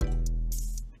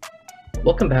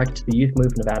Welcome back to the Youth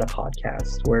Move Nevada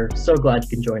podcast. We're so glad you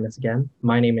can join us again.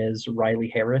 My name is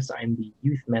Riley Harris. I'm the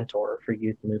youth mentor for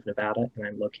Youth Move Nevada, and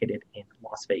I'm located in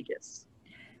Las Vegas.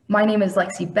 My name is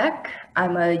Lexi Beck.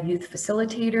 I'm a youth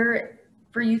facilitator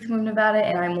for Youth Move Nevada,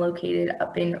 and I'm located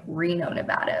up in Reno,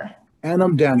 Nevada. And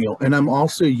I'm Daniel, and I'm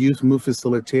also a youth move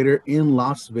facilitator in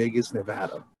Las Vegas,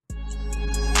 Nevada.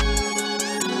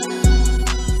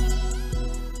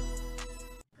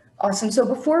 Awesome. So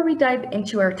before we dive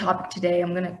into our topic today,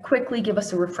 I'm going to quickly give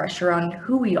us a refresher on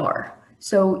who we are.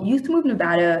 So Youth Move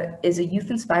Nevada is a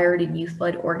youth-inspired and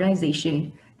youth-led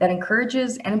organization that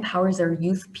encourages and empowers our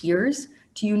youth peers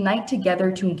to unite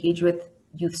together to engage with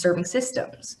youth-serving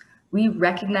systems. We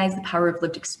recognize the power of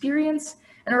lived experience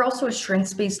and are also a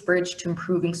strengths-based bridge to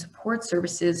improving support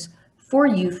services for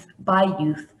youth by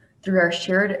youth through our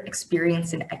shared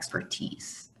experience and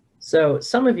expertise. So,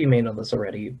 some of you may know this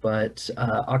already, but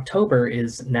October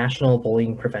is National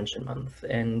Bullying Prevention Month,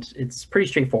 and it's pretty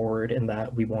straightforward in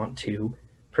that we want to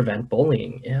prevent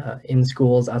bullying in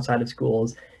schools, outside of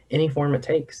schools, any form it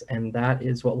takes, and that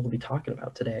is what we'll be talking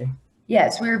about today.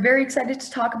 Yes, we're very excited to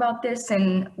talk about this,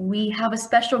 and we have a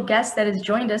special guest that has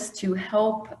joined us to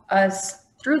help us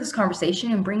through this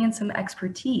conversation and bring in some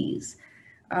expertise.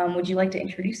 Would you like to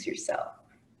introduce yourself?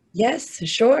 Yes,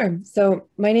 sure. So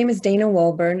my name is Dana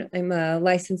Walburn. I'm a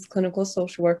licensed clinical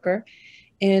social worker,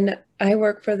 and I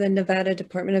work for the Nevada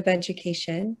Department of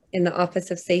Education in the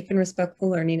Office of Safe and Respectful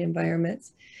Learning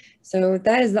Environments. So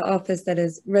that is the office that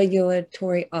is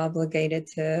regulatory obligated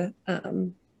to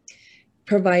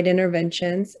provide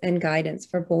interventions and guidance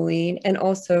for bullying, and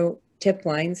also tip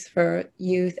lines for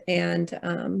youth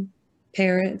and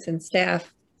parents and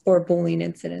staff for bullying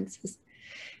incidences.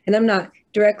 And I'm not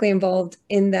directly involved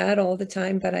in that all the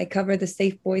time, but I cover the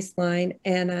Safe Voice line,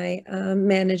 and I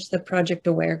manage the Project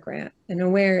AWARE grant. And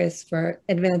AWARE is for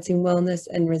advancing wellness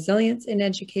and resilience in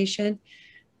education.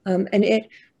 And it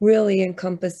really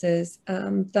encompasses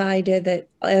the idea that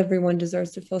everyone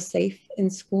deserves to feel safe in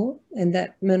school, and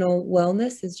that mental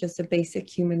wellness is just a basic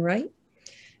human right.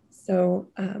 So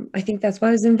I think that's why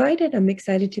I was invited. I'm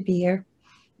excited to be here.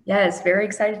 Yes, very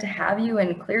excited to have you,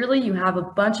 and clearly you have a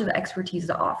bunch of expertise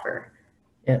to offer.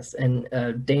 Yes, and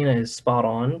Dana is spot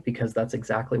on, because that's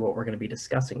exactly what we're going to be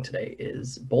discussing today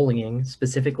is bullying,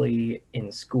 specifically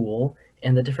in school,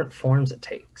 and the different forms it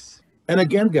takes. And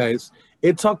again, guys,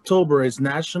 it's October, is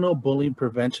National Bullying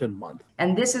Prevention Month.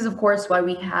 And this is, of course, why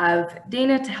we have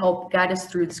Dana to help guide us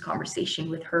through this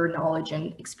conversation with her knowledge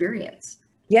and experience.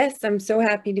 Yes, I'm so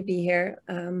happy to be here.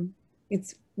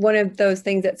 It's one of those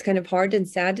things that's kind of hard and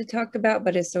sad to talk about,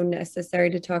 but is so necessary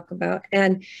to talk about.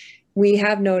 And we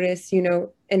have noticed, an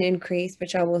increase,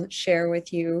 which I will share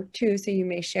with you too, so you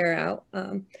may share out,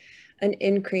 an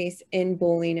increase in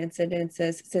bullying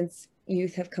incidences since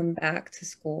youth have come back to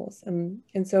schools.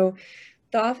 And so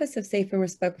the Office of Safe and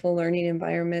Respectful Learning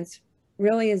Environments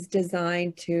really is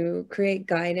designed to create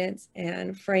guidance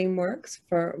and frameworks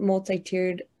for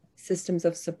multi-tiered systems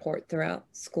of support throughout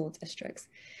school districts.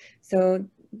 So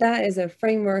that is a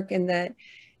framework in that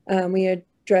we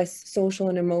address social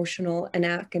and emotional and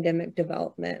academic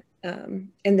development,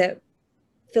 and that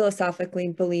philosophically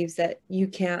believes that you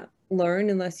can't learn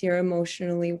unless you're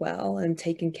emotionally well and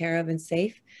taken care of and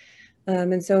safe.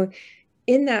 And so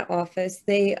in that office,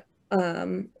 they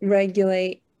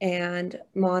regulate and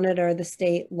monitor the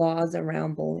state laws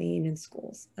around bullying in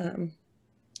schools.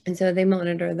 And so they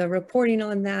monitor the reporting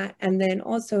on that, and then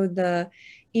also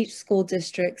each school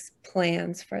district's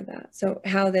plans for that. So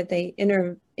how that they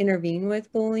intervene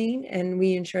with bullying, and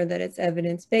we ensure that it's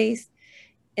evidence-based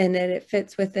and that it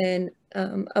fits within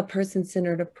a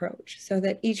person-centered approach, so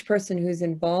that each person who's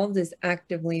involved is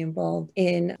actively involved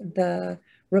in the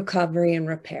recovery and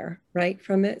repair, right,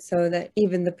 from it, so that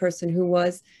even the person who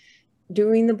was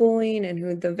doing the bullying and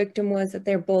who the victim was, that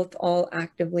they're both all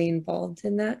actively involved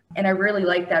in that. And I really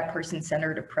like that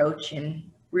person-centered approach, and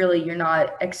really you're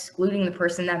not excluding the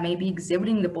person that may be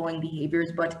exhibiting the bullying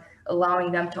behaviors, but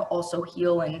allowing them to also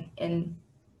heal and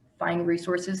find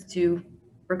resources to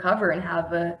recover and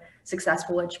have a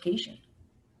successful education.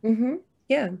 Mm-hmm.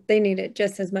 Yeah, they need it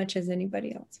just as much as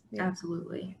anybody else. Yeah.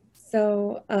 Absolutely.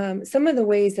 So some of the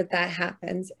ways that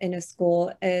happens in a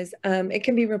school is it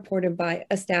can be reported by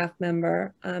a staff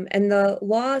member, and the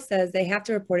law says they have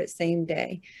to report it same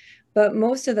day, but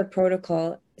most of the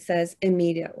protocol says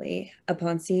immediately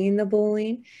upon seeing the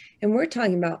bullying. And we're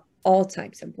talking about all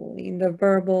types of bullying, the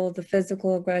verbal, the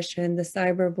physical aggression, the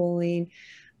cyberbullying,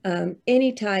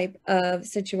 any type of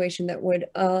situation that would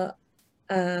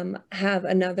have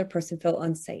another person feel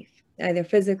unsafe, either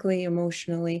physically,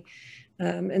 emotionally.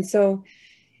 And so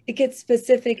it gets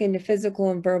specific into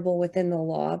physical and verbal within the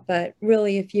law, but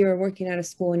really if you're working at a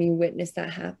school and you witness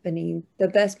that happening, the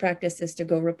best practice is to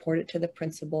go report it to the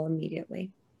principal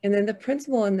immediately. And then the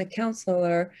principal and the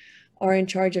counselor are in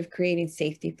charge of creating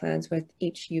safety plans with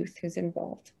each youth who's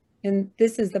involved. And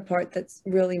this is the part that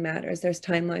really matters. There's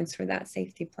timelines for that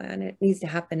safety plan. It needs to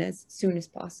happen as soon as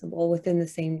possible within the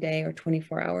same day or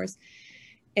 24 hours.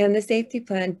 And the safety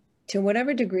plan, to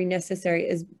whatever degree necessary,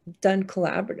 is done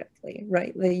collaboratively,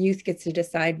 right? The youth gets to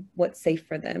decide what's safe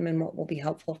for them and what will be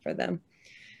helpful for them.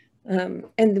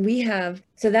 And we have,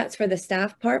 so that's for the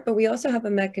staff part, but we also have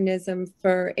a mechanism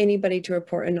for anybody to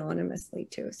report anonymously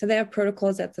too. So they have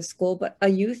protocols at the school, but a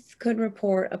youth could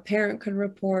report, a parent could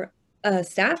report, a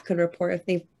staff could report if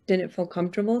they didn't feel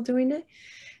comfortable doing it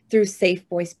through Safe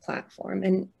Voice platform.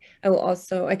 And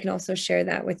I can also share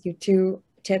that with you, 2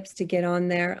 tips to get on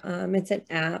there. It's an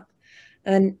app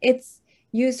and it's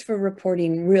used for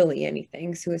reporting really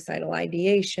anything, suicidal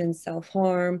ideation,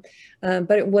 self-harm,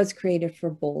 but it was created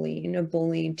for bullying, a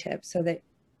bullying tip, so that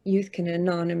youth can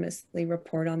anonymously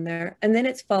report on there. And then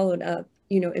it's followed up,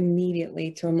 immediately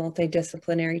to a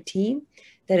multidisciplinary team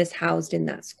that is housed in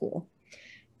that school.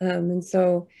 And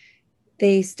so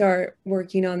they start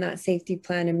working on that safety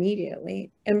plan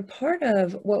immediately. And part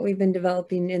of what we've been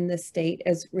developing in the state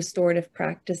is restorative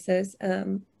practices.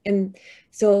 And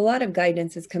so a lot of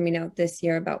guidance is coming out this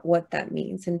year about what that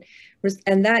means. And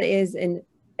that is in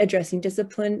addressing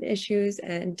discipline issues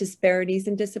and disparities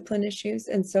in discipline issues.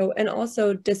 And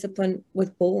also discipline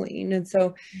with bullying. And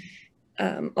so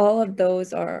all of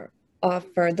those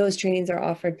trainings are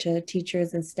offered to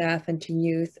teachers and staff and to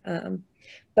youth.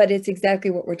 But it's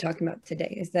exactly what we're talking about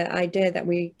today, is the idea that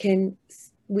we can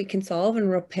solve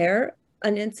and repair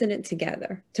an incident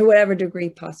together to whatever degree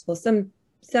possible.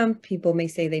 Some people may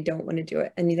say they don't want to do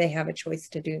it and they have a choice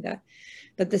to do that,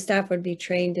 but the staff would be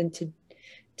trained into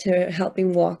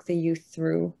helping walk the youth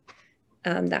through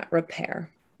that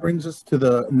repair. Brings us to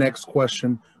the next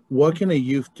question. What can a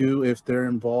youth do if they're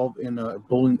involved in a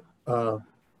bullying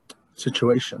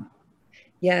situation?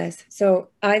 Yes. So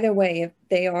either way, if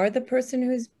they are the person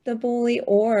who's the bully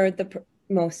or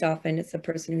most often it's the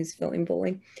person who's feeling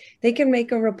bullied, they can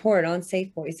make a report on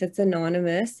Safe Voice. It's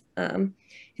anonymous. And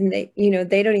they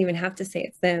don't even have to say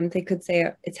it's them. They could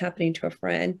say it's happening to a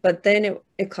friend, but then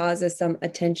it causes some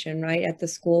attention, right, at the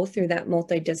school through that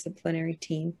multidisciplinary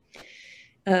team.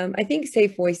 I think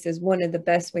Safe Voice is one of the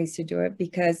best ways to do it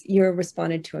because you're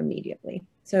responded to immediately.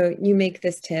 So you make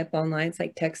this tip online, it's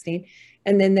like texting.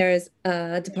 And then there's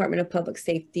a Department of Public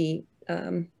Safety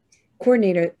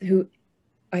coordinator who,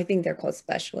 I think they're called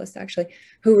specialists actually,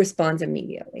 who responds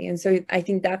immediately. And so I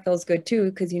think that feels good too,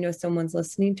 because someone's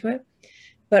listening to it.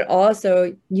 But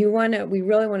also we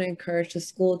really want to encourage the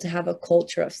school to have a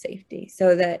culture of safety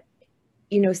so that,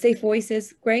 Safe Voice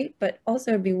is great, but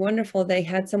also it'd be wonderful they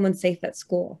had someone safe at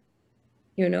school,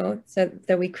 so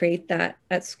that we create that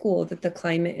at school, that the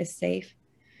climate is safe.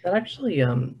 That actually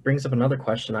brings up another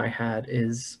question I had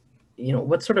is,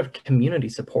 what sort of community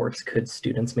supports could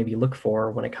students maybe look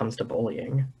for when it comes to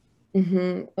bullying?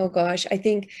 Mm-hmm. Oh gosh, I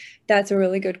think that's a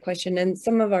really good question. And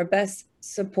some of our best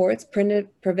supports,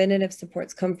 preventative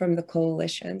supports, come from the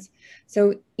coalitions.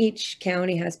 So each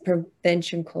county has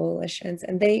prevention coalitions,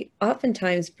 and they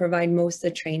oftentimes provide most of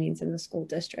the trainings in the school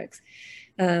districts.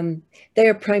 They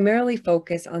are primarily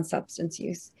focused on substance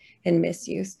use and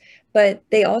misuse, but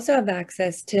they also have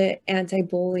access to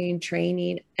anti-bullying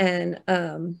training. And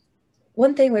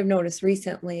one thing we've noticed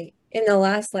recently, in the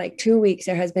last 2 weeks,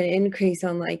 there has been an increase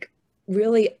on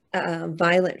really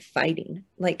violent fighting,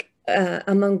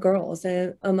 among girls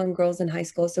in high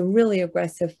school. So really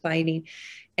aggressive fighting.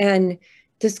 And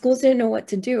the schools didn't know what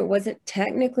to do. It wasn't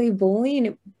technically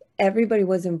bullying. Everybody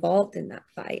was involved in that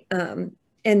fight.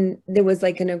 And there was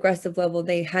an aggressive level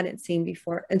they hadn't seen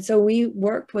before. And so we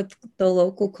worked with the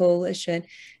local coalition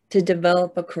to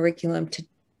develop a curriculum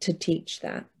to teach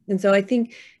that. And so I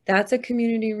think that's a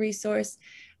community resource.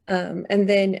 And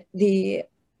then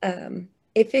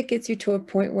if it gets you to a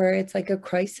point where it's a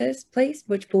crisis place,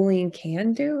 which bullying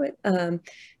can do,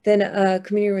 then a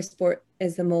community support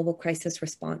is the mobile crisis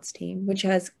response team, which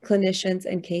has clinicians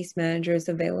and case managers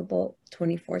available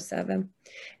 24/7.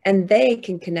 And they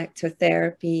can connect to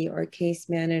therapy or case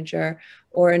manager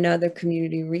or another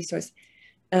community resource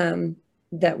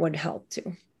that would help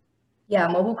too. Yeah,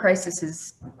 mobile crisis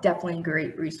is definitely a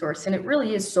great resource. And it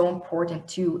really is so important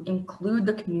to include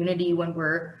the community when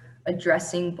we're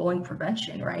addressing bullying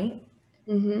prevention, right?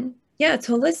 Mm-hmm. Yeah, it's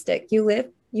holistic. You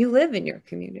live in your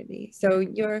community. So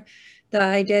the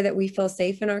idea that we feel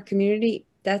safe in our community,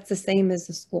 that's the same as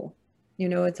the school.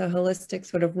 It's a holistic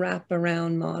sort of wrap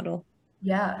around model.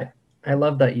 Yeah. I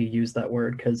love that you use that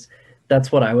word because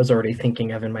that's what I was already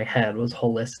thinking of in my head was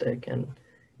holistic. And,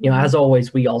 as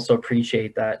always, we also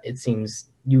appreciate that it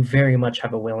seems you very much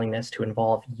have a willingness to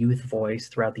involve youth voice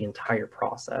throughout the entire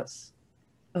process.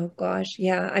 Oh gosh,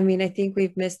 yeah. I mean, I think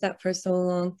we've missed that for so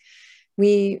long.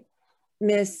 We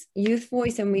miss youth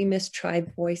voice and we miss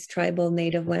tribe voice, tribal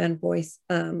native land voice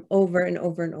over and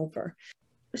over and over.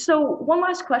 So one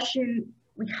last question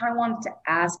we kind of wanted to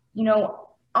ask,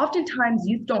 oftentimes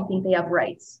youth don't think they have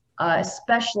rights,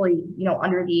 especially,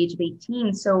 under the age of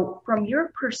 18. So from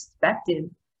your perspective,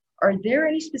 are there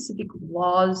any specific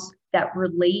laws that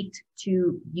relate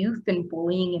to youth and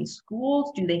bullying in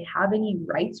schools? Do they have any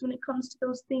rights when it comes to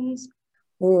those things?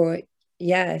 Oh,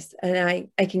 yes. And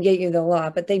I can get you the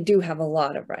law, but they do have a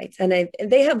lot of rights. And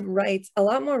they have rights, a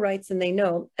lot more rights than they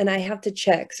know. And I have to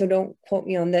check, so don't quote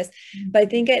me on this. But I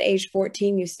think at age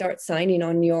 14, you start signing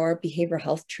on your behavioral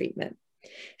health treatment.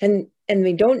 And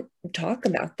we don't talk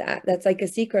about that. That's like a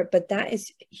secret, but that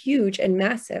is huge and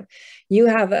massive. You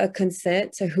have a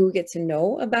consent to who gets to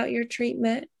know about your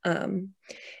treatment, and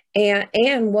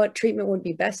what treatment would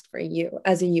be best for you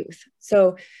as a youth.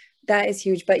 So that is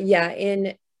huge. But yeah,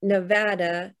 in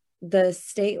Nevada, the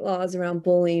state laws around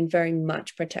bullying very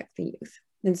much protect the youth.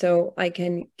 And so I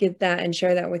can give that and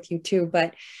share that with you too,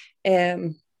 but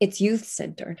it's youth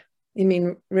centered. I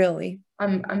mean, really.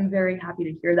 I'm very happy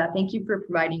to hear that. Thank you for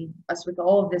providing us with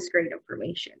all of this great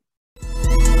information.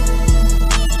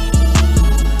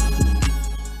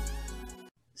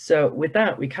 So with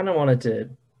that, we kind of wanted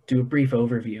to do a brief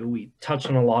overview. We touched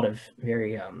on a lot of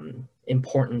very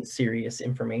important, serious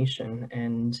information,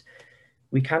 and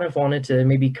we kind of wanted to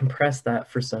maybe compress that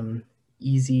for some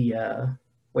easy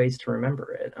ways to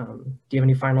remember it. Do you have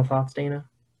any final thoughts, Dana?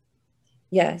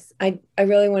 Yes, I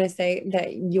really want to say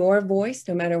that your voice,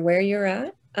 no matter where you're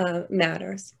at,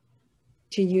 matters.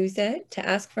 To use it, to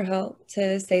ask for help,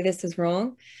 to say this is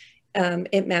wrong,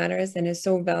 it matters and is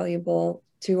so valuable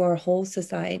to our whole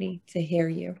society to hear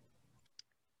you.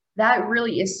 That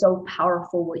really is so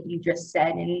powerful what you just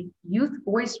said, and youth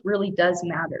voice really does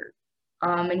matter.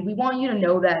 And we want you to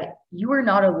know that you are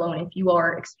not alone if you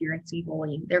are experiencing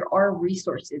bullying. There are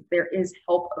resources, there is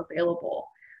help available.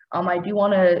 I do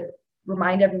want to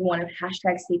remind everyone of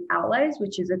 #SaveAllies,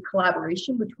 which is a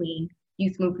collaboration between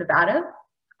Youth Move Nevada,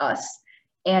 us,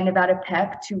 and Nevada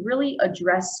PEC to really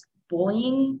address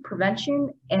bullying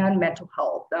prevention and mental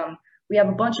health. We have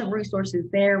a bunch of resources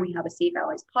there. We have a Save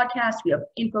Allies podcast, we have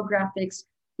infographics,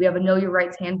 we have a Know Your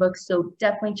Rights handbook, so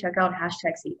definitely check out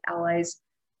 #SaveAllies.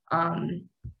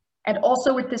 And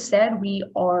also with this said, we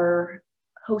are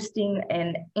hosting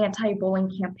an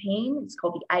anti-bullying campaign. It's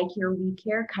called the I Care, We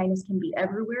Care. Kindness can be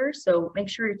everywhere. So make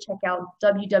sure to check out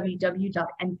www.nvpep.org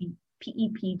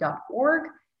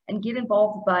and get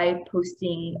involved by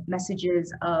posting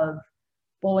messages of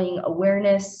bullying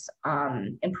awareness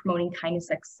and promoting kindness,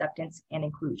 acceptance, and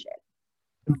inclusion.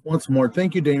 Once more,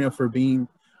 thank you, Dana, for being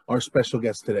our special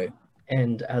guest today.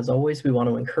 And as always, we want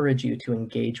to encourage you to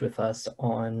engage with us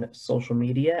on social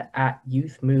media at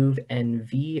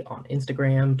YouthMoveNV on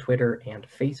Instagram, Twitter, and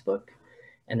Facebook.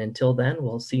 And until then,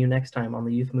 we'll see you next time on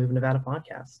the Youth Move Nevada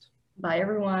podcast. Bye,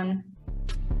 everyone.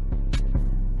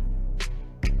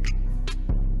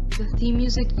 The theme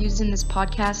music used in this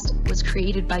podcast was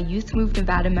created by Youth Move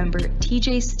Nevada member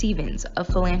TJ Stevens of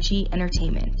Phalange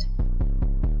Entertainment.